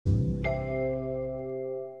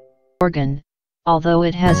organ. Although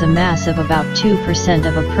it has a mass of about 2%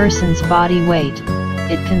 of a person's body weight,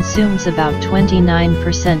 it consumes about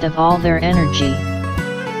 29% of all their energy.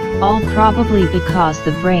 All probably because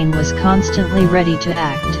the brain was constantly ready to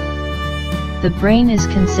act. The brain is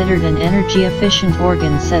considered an energy-efficient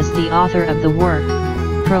organ, says the author of the work,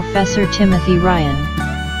 Professor Timothy Ryan,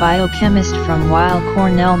 biochemist from Weill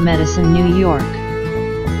Cornell Medicine, New York.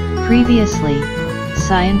 Previously,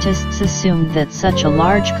 scientists assumed that such a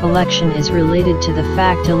large collection is related to the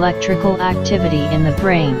fact electrical activity in the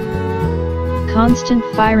brain. Constant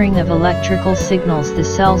firing of electrical signals the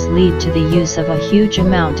cells lead to the use of a huge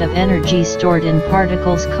amount of energy stored in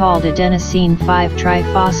particles called adenosine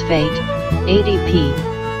 5-triphosphate,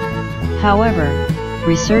 ADP. However,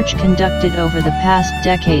 research conducted over the past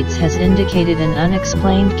decades has indicated an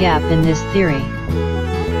unexplained gap in this theory.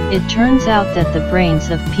 It turns out that the brains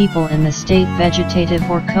of people in the state vegetative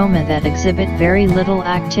or coma that exhibit very little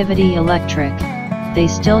activity electric, they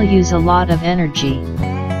still use a lot of energy.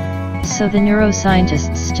 So the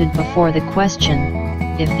neuroscientists stood before the question,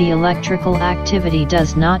 if the electrical activity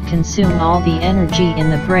does not consume all the energy in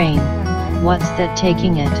the brain, what's that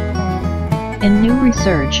taking it? In new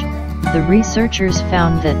research, the researchers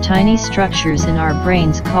found that tiny structures in our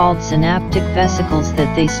brains called synaptic vesicles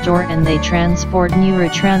that they store and they transport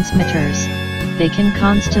neurotransmitters, they can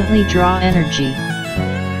constantly draw energy.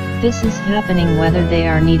 This is happening whether they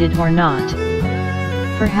are needed or not.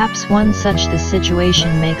 Perhaps one such the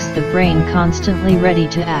situation makes the brain constantly ready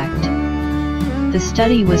to act. The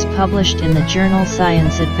study was published in the journal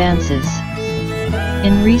Science Advances.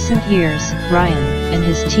 In recent years, Ryan and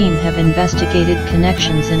his team have investigated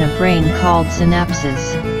connections in a brain called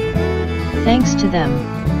synapses. Thanks to them,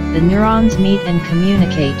 the neurons meet and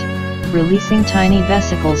communicate, releasing tiny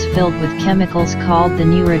vesicles filled with chemicals called the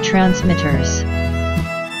neurotransmitters.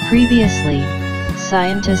 Previously,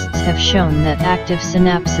 scientists have shown that active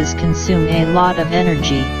synapses consume a lot of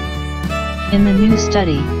energy. In the new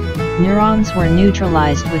study, neurons were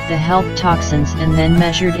neutralized with the health toxins and then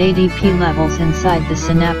measured ADP levels inside the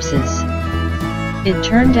synapses. It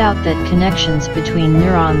turned out that connections between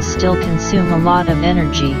neurons still consume a lot of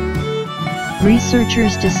energy.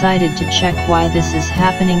 Researchers decided to check why this is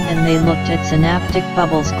happening and they looked at synaptic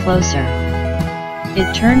bubbles closer.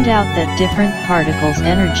 It turned out that different particles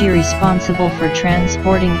energy responsible for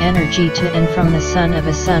transporting energy to and from the sun of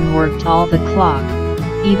a sun worked all the clock,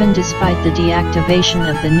 even despite the deactivation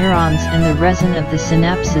of the neurons and the resin of the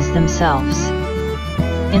synapses themselves.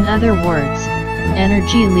 In other words,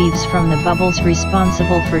 energy leaves from the bubbles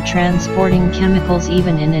responsible for transporting chemicals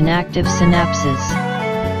even in inactive synapses.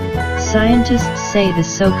 Scientists say the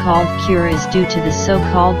so-called cure is due to the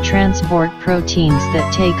so-called transport proteins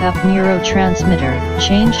that take up neurotransmitter,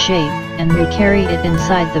 change shape, and recarry it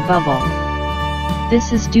inside the bubble.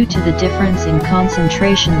 This is due to the difference in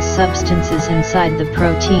concentration substances inside the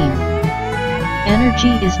protein.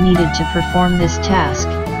 Energy is needed to perform this task,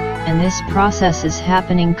 and this process is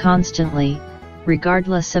happening constantly,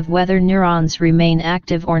 regardless of whether neurons remain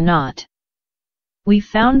active or not. We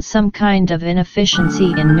found some kind of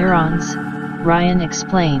inefficiency in neurons, Ryan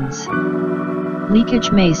explains.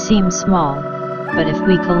 Leakage may seem small, but if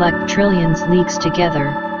we collect trillions leaks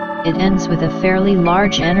together, it ends with a fairly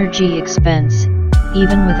large energy expense,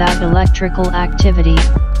 even without electrical activity,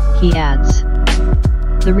 he adds.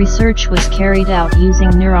 The research was carried out using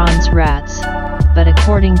neurons rats, but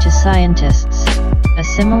according to scientists, a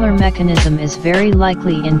similar mechanism is very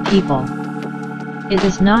likely in people. It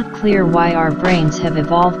is not clear why our brains have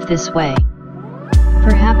evolved this way.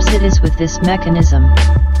 Perhaps it is with this mechanism,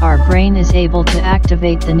 our brain is able to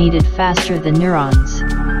activate the needed faster than neurons.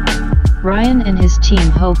 Ryan and his team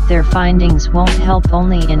hope their findings won't help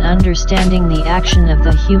only in understanding the action of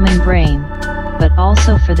the human brain, but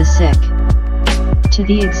also for the sick. To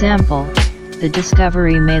the example, the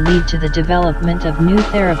discovery may lead to the development of new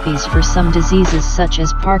therapies for some diseases such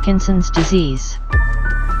as Parkinson's disease.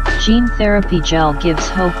 Gene therapy gel gives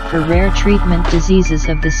hope for rare treatment diseases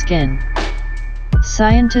of the skin.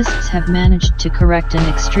 Scientists have managed to correct an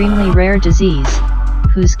extremely rare disease,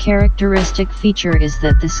 whose characteristic feature is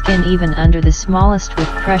that the skin even under the smallest with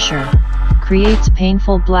pressure, creates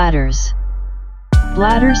painful bladders.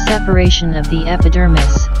 Bladder separation of the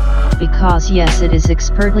epidermis, because yes it is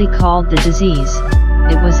expertly called the disease,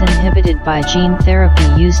 it was inhibited by gene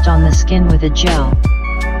therapy used on the skin with a gel.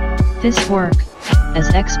 This work, as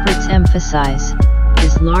experts emphasize,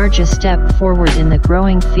 is large a step forward in the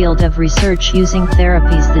growing field of research using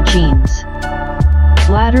therapies the genes.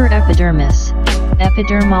 Bladder epidermis,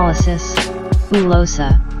 epidermolysis,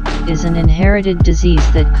 bullosa, is an inherited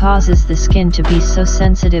disease that causes the skin to be so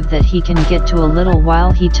sensitive that he can get to a little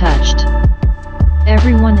while he touched.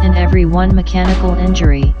 Everyone and everyone mechanical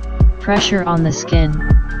injury, pressure on the skin,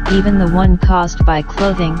 even the one caused by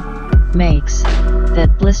clothing, makes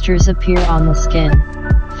that blisters appear on the skin,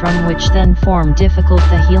 from which then form difficult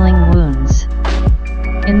the healing wounds.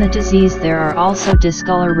 In the disease there are also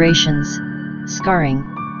discolorations, scarring,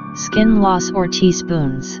 skin loss or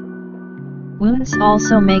teaspoons. Wounds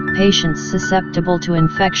also make patients susceptible to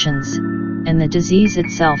infections, and the disease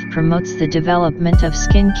itself promotes the development of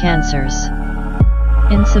skin cancers.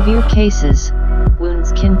 In severe cases,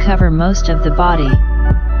 wounds can cover most of the body.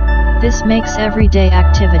 This makes everyday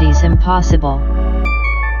activities impossible.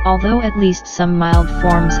 Although at least some mild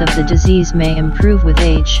forms of the disease may improve with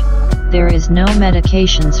age, there is no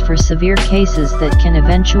medications for severe cases that can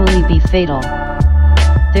eventually be fatal.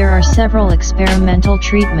 There are several experimental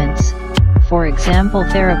treatments, for example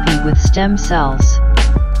therapy with stem cells.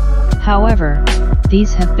 However,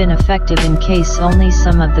 these have been effective in case only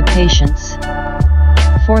some of the patients.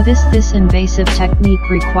 For this invasive technique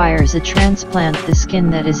requires a transplant the skin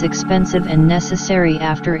that is expensive and necessary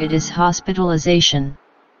after it is hospitalization.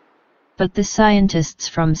 But the scientists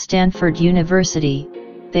from Stanford University,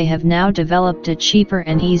 they have now developed a cheaper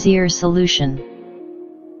and easier solution,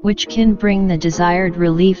 which can bring the desired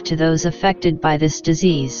relief to those affected by this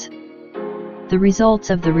disease. The results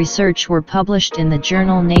of the research were published in the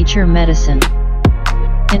journal Nature Medicine.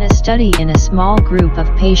 In a study in a small group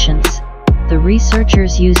of patients, the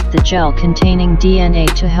researchers used the gel containing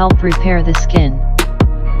DNA to help repair the skin.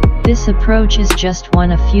 This approach is just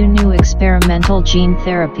one of few new experimental gene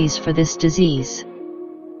therapies for this disease.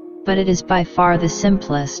 But it is by far the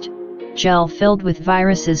simplest. Gel filled with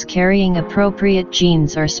viruses carrying appropriate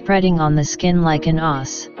genes are spreading on the skin like an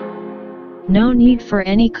os. No need for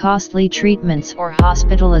any costly treatments or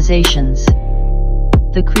hospitalizations.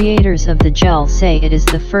 The creators of the gel say it is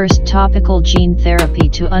the first topical gene therapy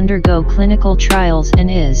to undergo clinical trials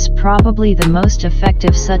and is probably the most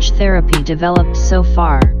effective such therapy developed so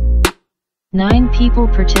far. 9 people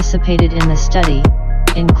participated in the study,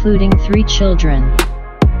 including 3 children.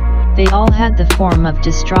 They all had the form of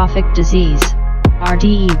dystrophic disease,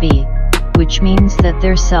 RDEB, which means that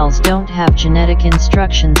their cells don't have genetic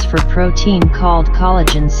instructions for protein called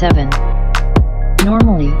collagen 7.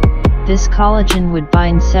 Normally, this collagen would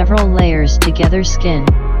bind several layers together skin,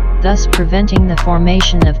 thus preventing the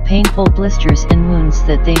formation of painful blisters and wounds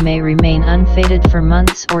that they may remain unfaded for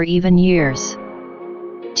months or even years.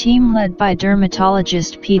 Team led by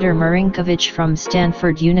dermatologist Peter Marinkovich from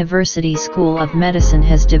Stanford University School of Medicine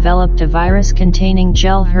has developed a virus containing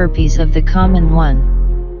gel herpes of the common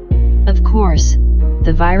one. Of course,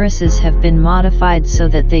 the viruses have been modified so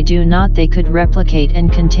that they could replicate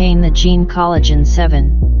and contain the gene collagen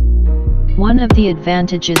 7. One of the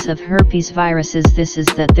advantages of herpes viruses is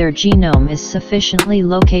that their genome is sufficiently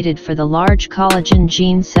located for the large collagen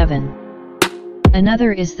gene 7.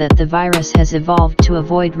 Another is that the virus has evolved to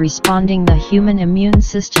avoid responding the human immune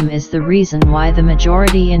system is the reason why the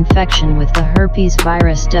majority infection with the herpes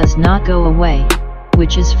virus does not go away,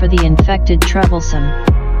 which is for the infected troublesome,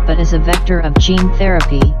 but as a vector of gene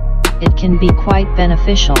therapy, it can be quite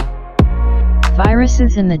beneficial.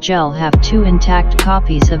 Viruses in the gel have 2 intact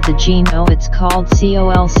copies of the gene O. It's called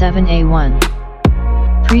COL7A1.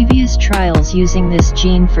 Previous trials using this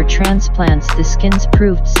gene for transplants the skins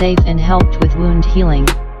proved safe and helped with wound healing,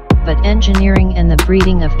 but engineering and the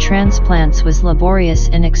breeding of transplants was laborious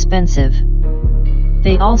and expensive.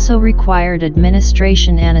 They also required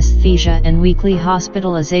administration anesthesia and weekly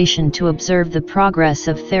hospitalization to observe the progress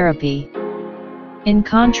of therapy. In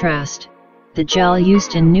contrast, the gel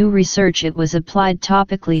used in new research it was applied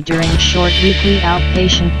topically during short weekly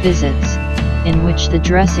outpatient visits, in which the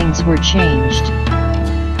dressings were changed.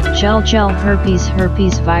 Gel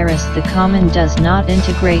herpes virus the common does not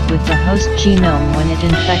integrate with the host genome when it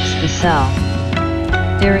infects the cell.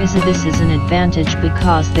 This is an advantage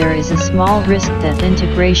because there is a small risk that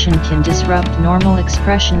integration can disrupt normal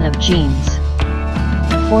expression of genes.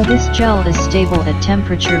 For this gel is stable at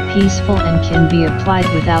temperature, peaceful and can be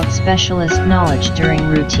applied without specialist knowledge during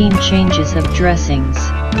routine changes of dressings.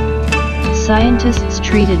 Scientists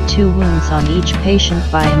treated 2 wounds on each patient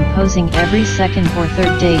by imposing every second or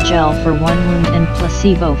third day gel for one wound and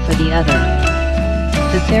placebo for the other.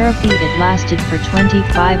 The therapy lasted for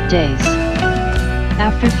 25 days.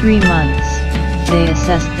 After 3 months, they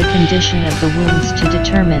assessed the condition of the wounds to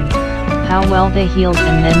determine how well they healed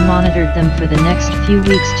and then monitored them for the next few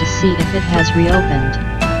weeks to see if it has reopened.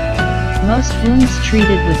 Most wounds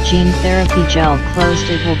treated with gene therapy gel closed.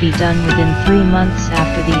 It will be done within 3 months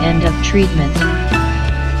after the end of treatment.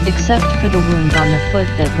 except for the wound on the foot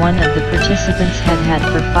that one of the participants had had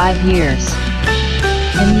for 5 years.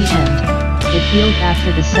 In the end, it healed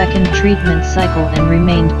after the second treatment cycle and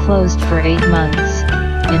remained closed for 8 months,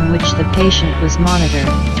 in which the patient was monitored.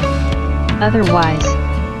 Otherwise,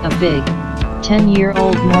 a big,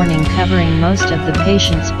 10-year-old mourning covering most of the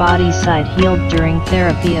patient's body side healed during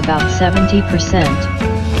therapy about 70%,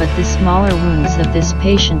 but the smaller wounds of this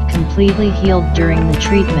patient completely healed during the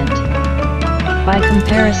treatment. By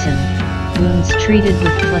comparison, wounds treated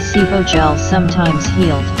with placebo gel sometimes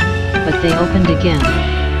healed, but they opened again.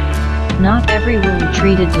 Not every wound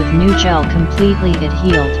treated with new gel completely it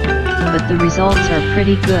healed, but the results are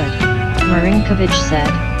pretty good, ehMzY said.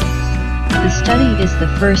 The study is the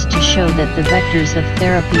first to show that the vectors of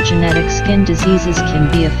therapy genetic skin diseases can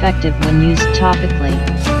be effective when used topically.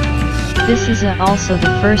 This is also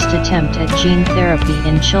the first attempt at gene therapy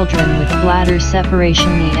in children with bladder separation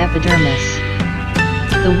the epidermis.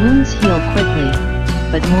 The wounds heal quickly,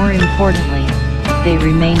 but more importantly, they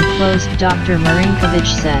remain closed, Dr. ehMzY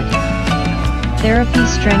said. Therapy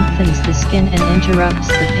strengthens the skin and interrupts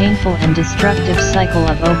the painful and destructive cycle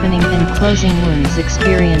of opening and closing wounds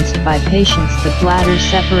experienced by patients. The bladder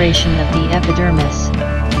separation of the epidermis,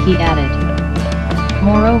 he added.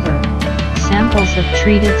 Moreover, samples of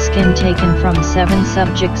treated skin taken from 7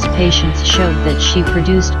 subjects patients showed that she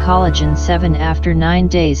produced collagen 7 after 9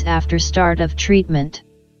 days after start of treatment.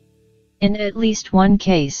 In at least one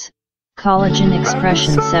case, collagen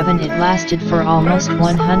expression 7 it lasted for almost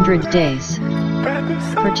 100 days.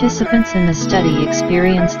 Participants in the study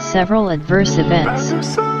experienced several adverse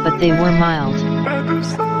events, but they were mild.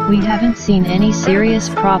 We haven't seen any serious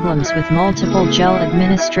problems with multiple gel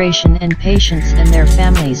administration, and patients and their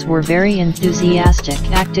families were very enthusiastic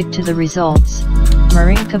to the results,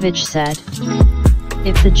 ehMzY said.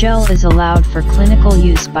 If the gel is allowed for clinical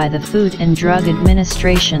use by the Food and Drug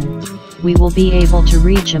Administration, we will be able to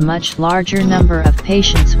reach a much larger number of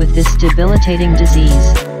patients with this debilitating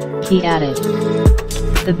disease, he added.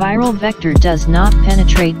 The viral vector does not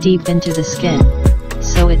penetrate deep into the skin,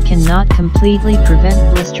 so it cannot completely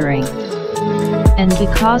prevent blistering. And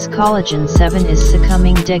because collagen 7 is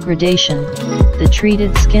succumbing degradation, the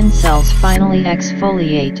treated skin cells finally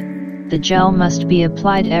exfoliate. The gel must be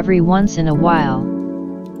applied every once in a while.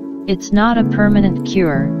 It's not a permanent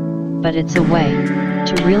cure, but it's a way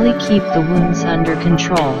to really keep the wounds under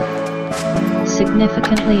control.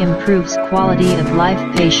 Significantly improves quality of life,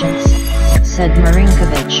 patients, said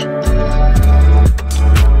ehMzY.